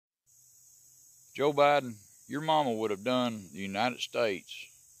Joe Biden, your mama would have done the United States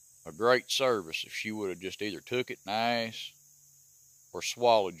a great service if she would have just either took it in the ass or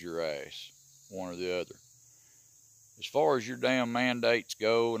swallowed your ass, one or the other. As far as your damn mandates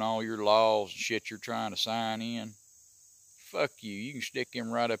go and all your laws and shit you're trying to sign in, fuck you. You can stick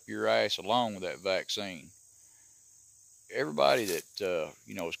them right up your ass along with that vaccine. Everybody that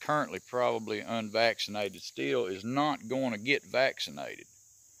is currently probably unvaccinated still is not going to get vaccinated,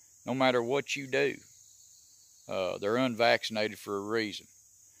 no matter what you do. They're unvaccinated for a reason.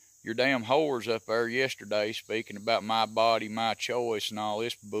 Your damn whores up there yesterday speaking about my body, my choice, and all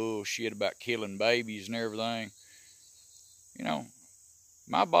this bullshit about killing babies and everything.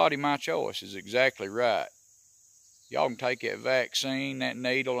 My body, my choice is exactly right. Y'all can take that vaccine, that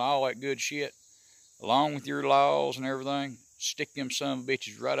needle, all that good shit, along with your laws and everything, stick them son of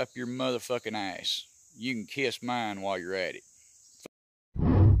bitches right up your motherfucking ass. You can kiss mine while you're at it.